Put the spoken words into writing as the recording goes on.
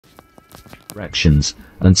directions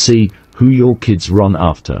and see who your kids run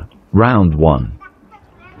after. Round 1.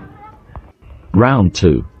 Round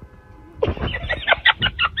 2.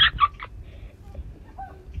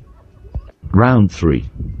 Round 3.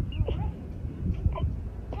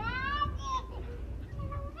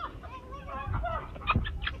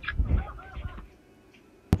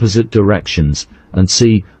 Opposite directions and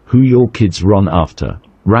see who your kids run after.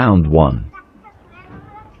 Round 1.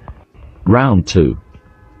 Round 2.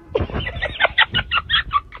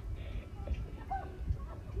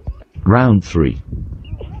 Round 3.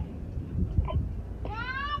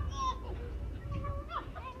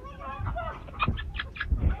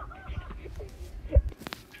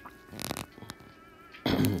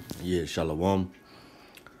 Yeah, Shalom.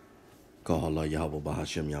 Kahala Yahawah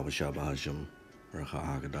BAHASHAM, YAHAWASHI BAHASHAM,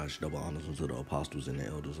 RAWCHAA, QADASH. Double honors unto the apostles and the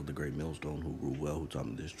elders of the great millstone who grew well, who taught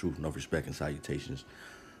me this truth. Enough respect and salutations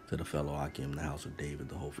to the fellow Akim, the house of David,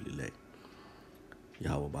 the hopefully elect.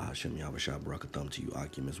 Yahawah BAHASHAM, YAHAWASHI, BARAK, AHTHAM to you,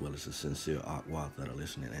 Akim, as well as the sincere YAHAWAH that are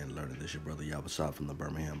listening and learning. This your brother YAHAWASHI from the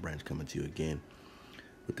Birmingham branch, coming to you again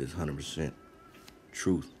with this 100%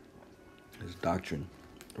 truth, this doctrine,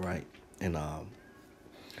 right? And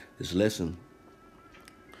this lesson,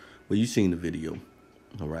 well, you seen the video,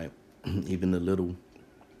 all right? Even the little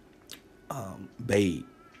babe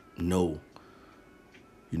know,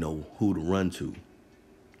 who to run to.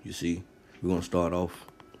 You see, we're going to start off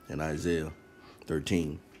in Isaiah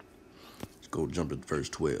 13. Let's go jump at verse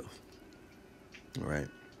 12, all right?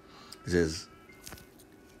 It says,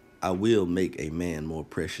 I will make a man more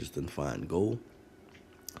precious than fine gold,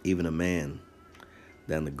 even a man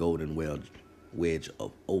than the golden wedge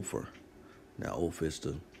of Ophir. Now, Ophir is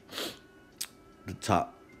the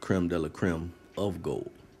top creme de la creme of gold,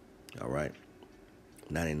 all right?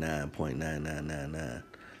 99.9999,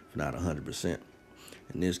 if not 100%.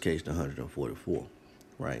 In this case, the 144,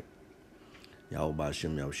 right? Yahawah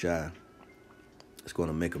BAHASHAM YAHAWASHI is going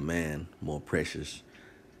to make a man more precious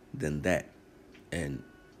than that. And,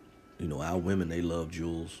 our women, they love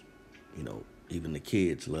jewels. Even the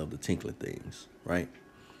kids love the tinkling things, right?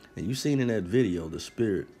 And you seen in that video, the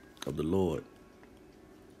Spirit of the Lord,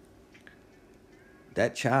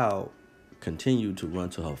 that child continued to run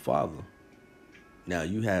to her father. Now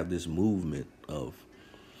you have this movement of,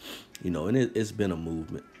 and it's been a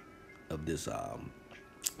movement of this,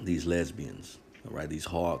 these lesbians, all right? These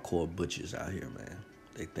hardcore butchers out here, man.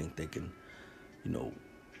 They think they can,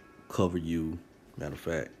 cover you. Matter of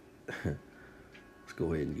fact, let's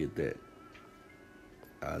go ahead and get that.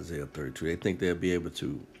 Isaiah 32. They think they'll be able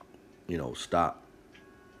to, stop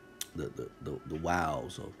the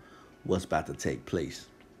wows of what's about to take place.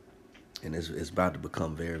 And it's about to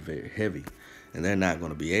become very, very heavy. And they're not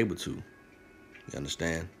going to be able to. You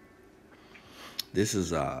understand? This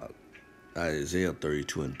is Isaiah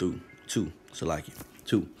 32 and 2. So like it.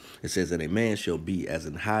 2. It says that a man shall be as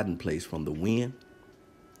an hiding place from the wind,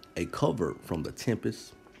 a cover from the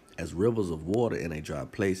tempest, as rivers of water in a dry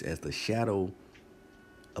place, as the shadow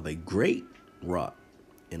of a great rock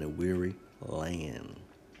in a weary land.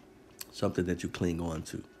 Something that you cling on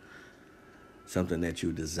to. Something that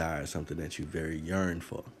you desire. Something that you very yearn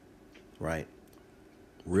for. Right?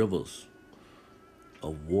 Rivers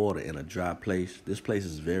of water in a dry place. This place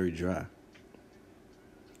is very dry.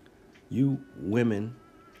 You women,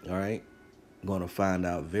 all right, going to find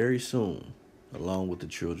out very soon, along with the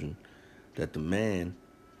children, that the man,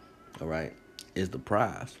 all right, is the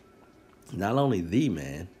prize. Not only the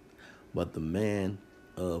man, but the man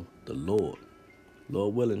of the Lord.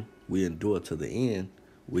 Lord willing, we endure to the end.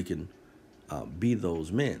 We can be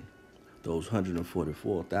those men, those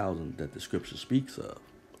 144,000 that the scripture speaks of,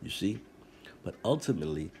 you see. But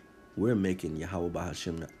ultimately, we're making Yahawah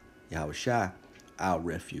BAHASHAM YAHAWASHI our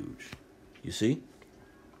refuge, you see.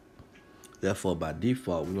 Therefore, by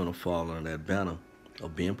default, we're going to fall under that banner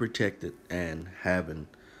of being protected and having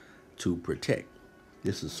to protect.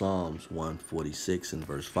 This is Psalms 146 and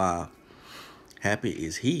verse 5. Happy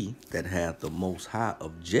is he that hath the Most High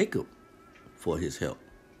of Jacob for his help.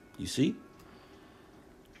 You see?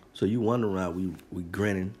 So you wonder why we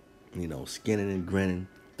grinning, skinning and grinning,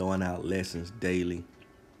 throwing out lessons daily.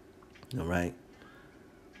 All right?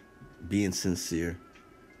 Being sincere,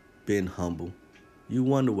 being humble. You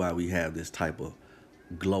wonder why we have this type of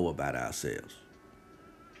glow about ourselves.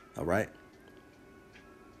 All right?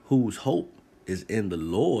 Whose hope is in the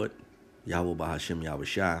Lord, Yahawah BAHASHAM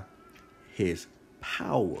YAHAWASHI, his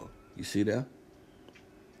power. You see that?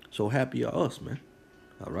 So happy are us, man.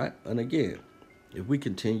 All right? And again, if we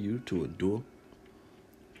continue to endure,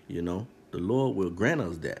 the Lord will grant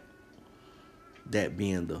us that. That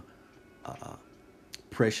being the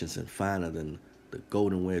precious and finer than the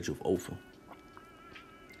golden wedge of Ophir.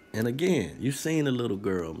 And again, you seen the little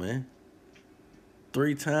girl, man.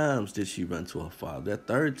 3 times did she run to her father. That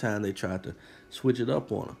third time they tried to switch it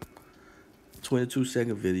up on her.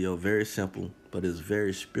 22-second video, very simple, but it's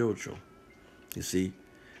very spiritual. You see,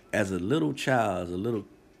 as a little child, as a little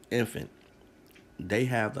infant, they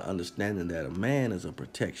have the understanding that a man is a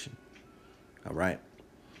protection. All right,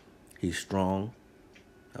 he's strong.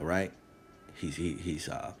 All right, he's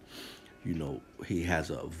you know, he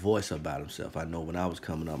has a voice about himself. I know when I was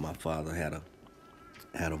coming up, my father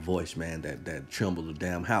had a voice, man, that trembled the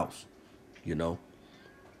damn house. You know,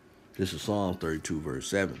 this is Psalm 32, verse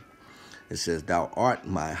 7. It says, "Thou art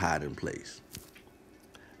my hiding place.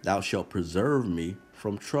 Thou shalt preserve me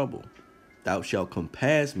from trouble. Thou shalt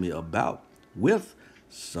compass me about with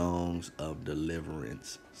songs of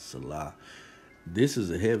deliverance." Salah. This is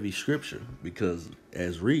a heavy scripture because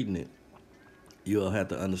as reading it, you'll have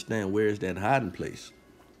to understand where is that hiding place.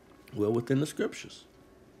 Well, within the scriptures,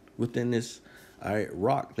 within this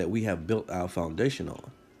rock that we have built our foundation on.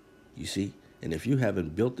 You see, and if you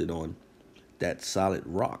haven't built it on that solid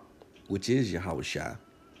rock, which is YAHAWASHI,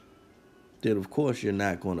 then of course you're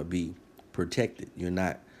not going to be protected. You're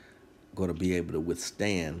not going to be able to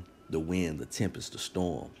withstand the wind, the tempest, the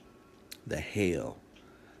storm, the hail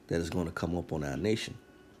that is going to come up on our nation,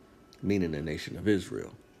 meaning the nation of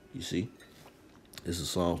Israel. You see, this is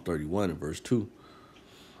Psalm 31 and verse 2.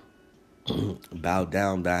 "Bow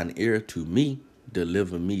down thine ear to me,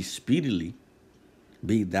 deliver me speedily.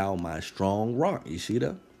 Be thou my strong rock." You see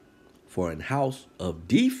that? "For an house of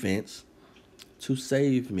defense to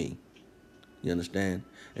save me." You understand?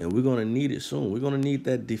 And we're going to need it soon. We're going to need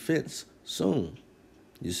that defense soon.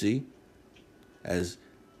 You see? As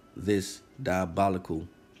this diabolical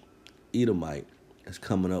Edomite is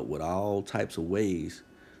coming up with all types of ways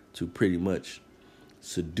to pretty much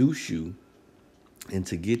seduce you and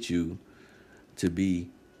to get you to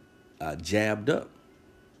be jabbed up.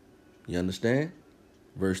 You understand?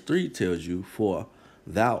 Verse 3 tells you, "For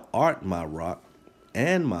thou art my rock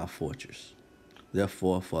and my fortress.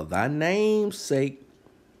 Therefore, for thy name's sake,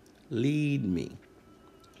 lead me."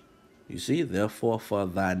 You see, therefore, for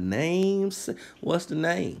thy name's sake. What's the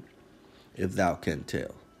name? If thou can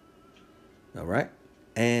tell. All right?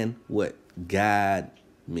 And what? Guide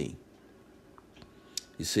me.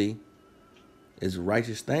 You see, it's a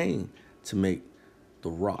righteous thing to make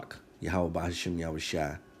the rock, Yahweh BAHASHAM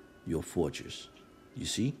YAHWASHI, your fortress. You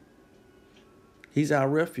see? He's our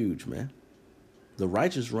refuge, man. The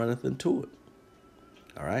righteous runneth into it.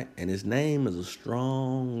 All right? And his name is a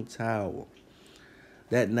strong tower.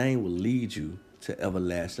 That name will lead you to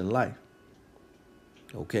everlasting life.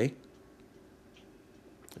 Okay?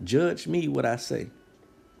 Judge me what I say.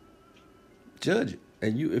 Judge it.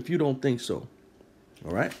 And you, if you don't think so.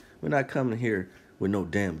 All right? We're not coming here with no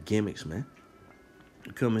damn gimmicks, man.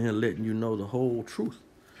 We're coming here letting you know the whole truth.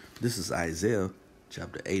 This is Isaiah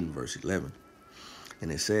chapter 8 and verse 11.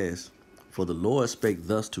 And it says, "For the Lord spake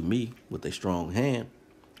thus to me with a strong hand,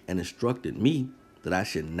 and instructed me that I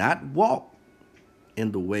should not walk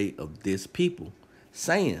in the way of this people,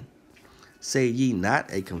 saying, Say ye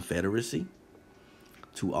not a confederacy?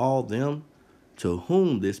 To all them to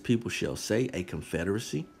whom this people shall say a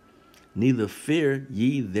confederacy, neither fear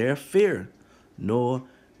ye their fear, nor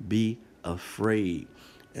be afraid."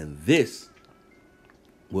 And this,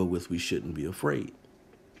 wherewith we shouldn't be afraid.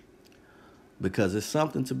 Because it's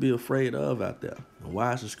something to be afraid of out there. And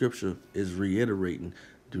why the scripture is reiterating,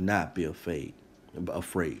 do not be afraid.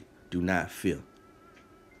 Do not fear.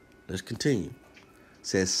 Let's continue. It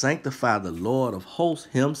says, "Sanctify the Lord of hosts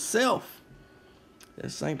himself."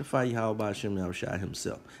 Let's sanctify Yahweh BAHASHAM YAHWASHI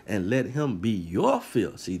himself. "And let him be your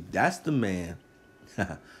fear." See, that's the man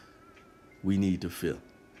we need to fear.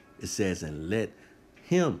 It says, "And let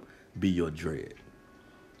him be your dread."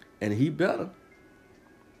 And he better,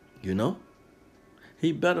 you know,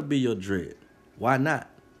 he better be your dread. Why not?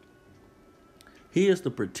 He is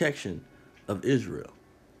the protection of Israel.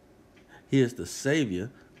 He is the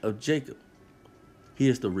savior of Jacob. He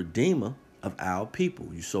is the redeemer of our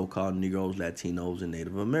people, you so-called Negroes, Latinos, and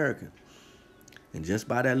Native Americans. And just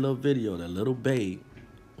by that little video, that little babe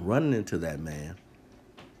running into that man,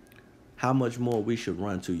 how much more we should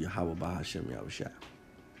run to Yahweh BAHASHAM YAHWASHI.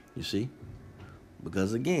 You see?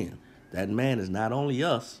 Because again, that man is not only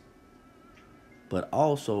us, but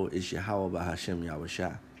also is Yahweh BAHASHAM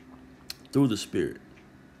YAHWASHI through the Spirit.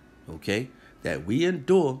 Okay? That we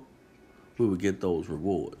endure, we will get those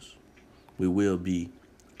rewards. We will be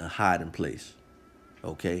a hiding place.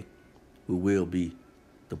 Okay? We will be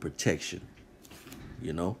the protection.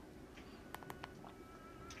 You know?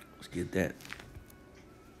 Let's get that.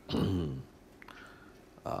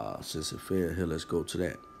 Since it's fair here, let's go to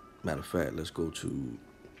that. Matter of fact, let's go to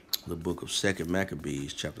the book of 2nd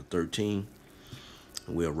Maccabees, chapter 13.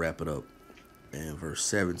 And we'll wrap it up. And verse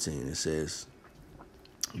 17, it says,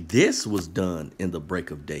 this was done in the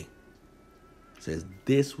break of day. It says,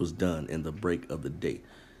 this was done in the break of the day,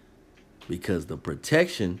 because the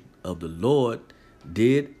protection of the Lord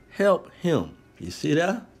did help him. You see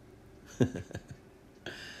that?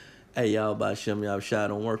 Hey, y'all, BAHASHAM, YAHAWASHI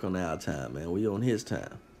don't work on our time, man. We on his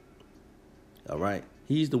time. All right?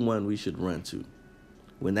 He's the one we should run to.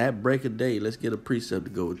 When that break of day, let's get a precept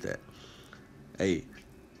to go with that. Hey,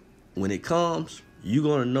 when it comes, you're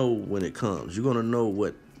going to know when it comes. You're going to know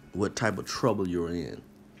what type of trouble you're in.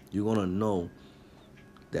 You're going to know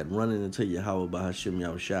that running into Yahawah, BAHASHAM,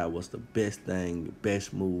 YAHAWASHI was the best thing, the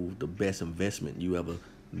best move, the best investment you ever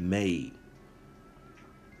made.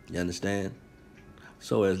 You understand?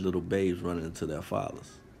 So as little babes running into their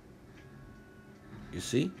fathers. You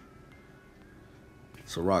see?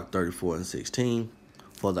 Sirach 34:16.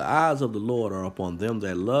 For the eyes of the Lord are upon them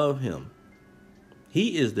that love him.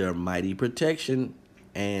 He is their mighty protection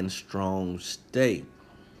and strong stay.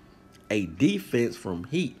 A defense from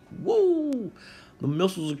heat. Woo! The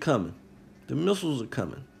missiles are coming. The missiles are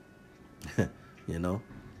coming. You know?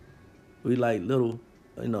 We like little,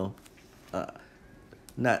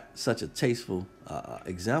 not such a tasteful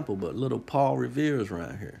example, but little Paul Revere's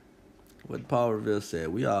around here. What Paul Revere said,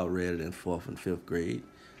 we all read it in 4th and 5th grade.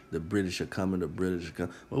 The British are coming, the British are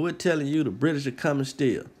coming. But we're telling you, the British are coming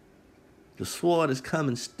still. The sword is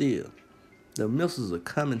coming still. The missiles are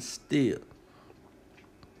coming still.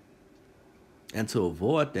 And to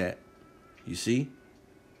avoid that, you see,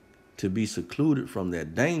 to be secluded from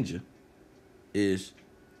that danger is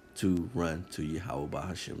to run to Yahawah,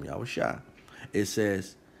 BAHASHAM, YAHAWASHI. It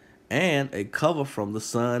says, and a cover from the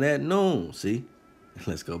sun at noon. See?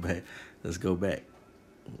 Let's go back. Let's go back.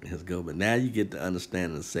 Let's go. But now you get the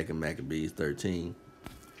understanding of 2nd Maccabees 13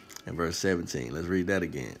 and verse 17. Let's read that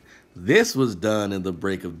again. This was done in the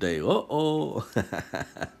break of day. Uh-oh.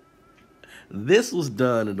 This was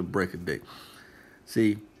done in the break of day.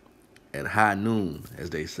 See, at high noon,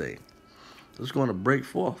 as they say. It's going to break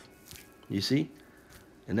forth. You see?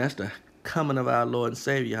 And that's the coming of our Lord and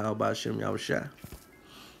Savior, Yahawah, BAHASHAM, YAHAWASHI.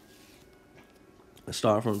 Let's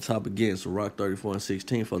start from the top again. So Sirach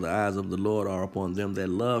 34:16. For the eyes of the Lord are upon them that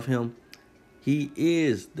love him. He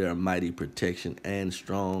is their mighty protection and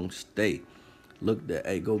strong stay. Look there.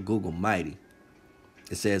 Hey, go Google mighty.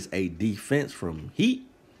 It says a defense from heat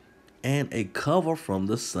and a cover from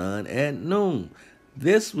the sun at noon.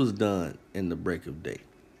 This was done in the break of day.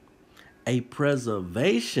 A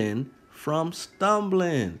preservation from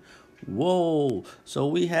stumbling. Whoa. So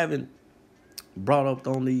we haven't brought up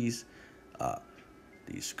on these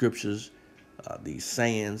scriptures, these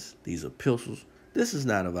sayings, these epistles. This is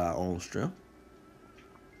not of our own strength.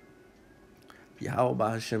 Yahawah,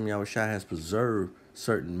 BAHASHAM, YAHAWASHI has preserved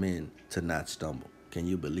certain men to not stumble. Can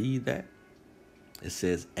you believe that? It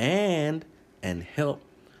says, and help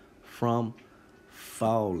from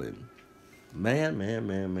falling.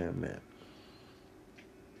 Man.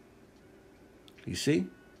 You see?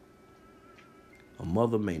 A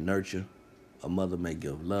mother may nurture. A mother may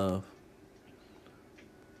give love.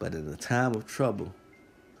 But in a time of trouble,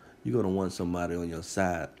 you're going to want somebody on your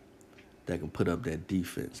side that can put up that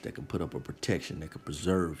defense, that can put up a protection, that can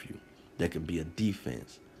preserve you, that can be a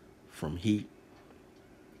defense from heat,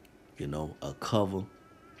 a cover,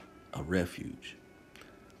 a refuge.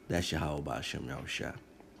 That's Yahawah, BAHASHAM, YAHAWASHI.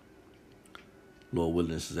 Lord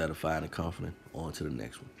willing, this is edifying and comforting. On to the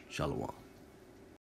next one. Shalom.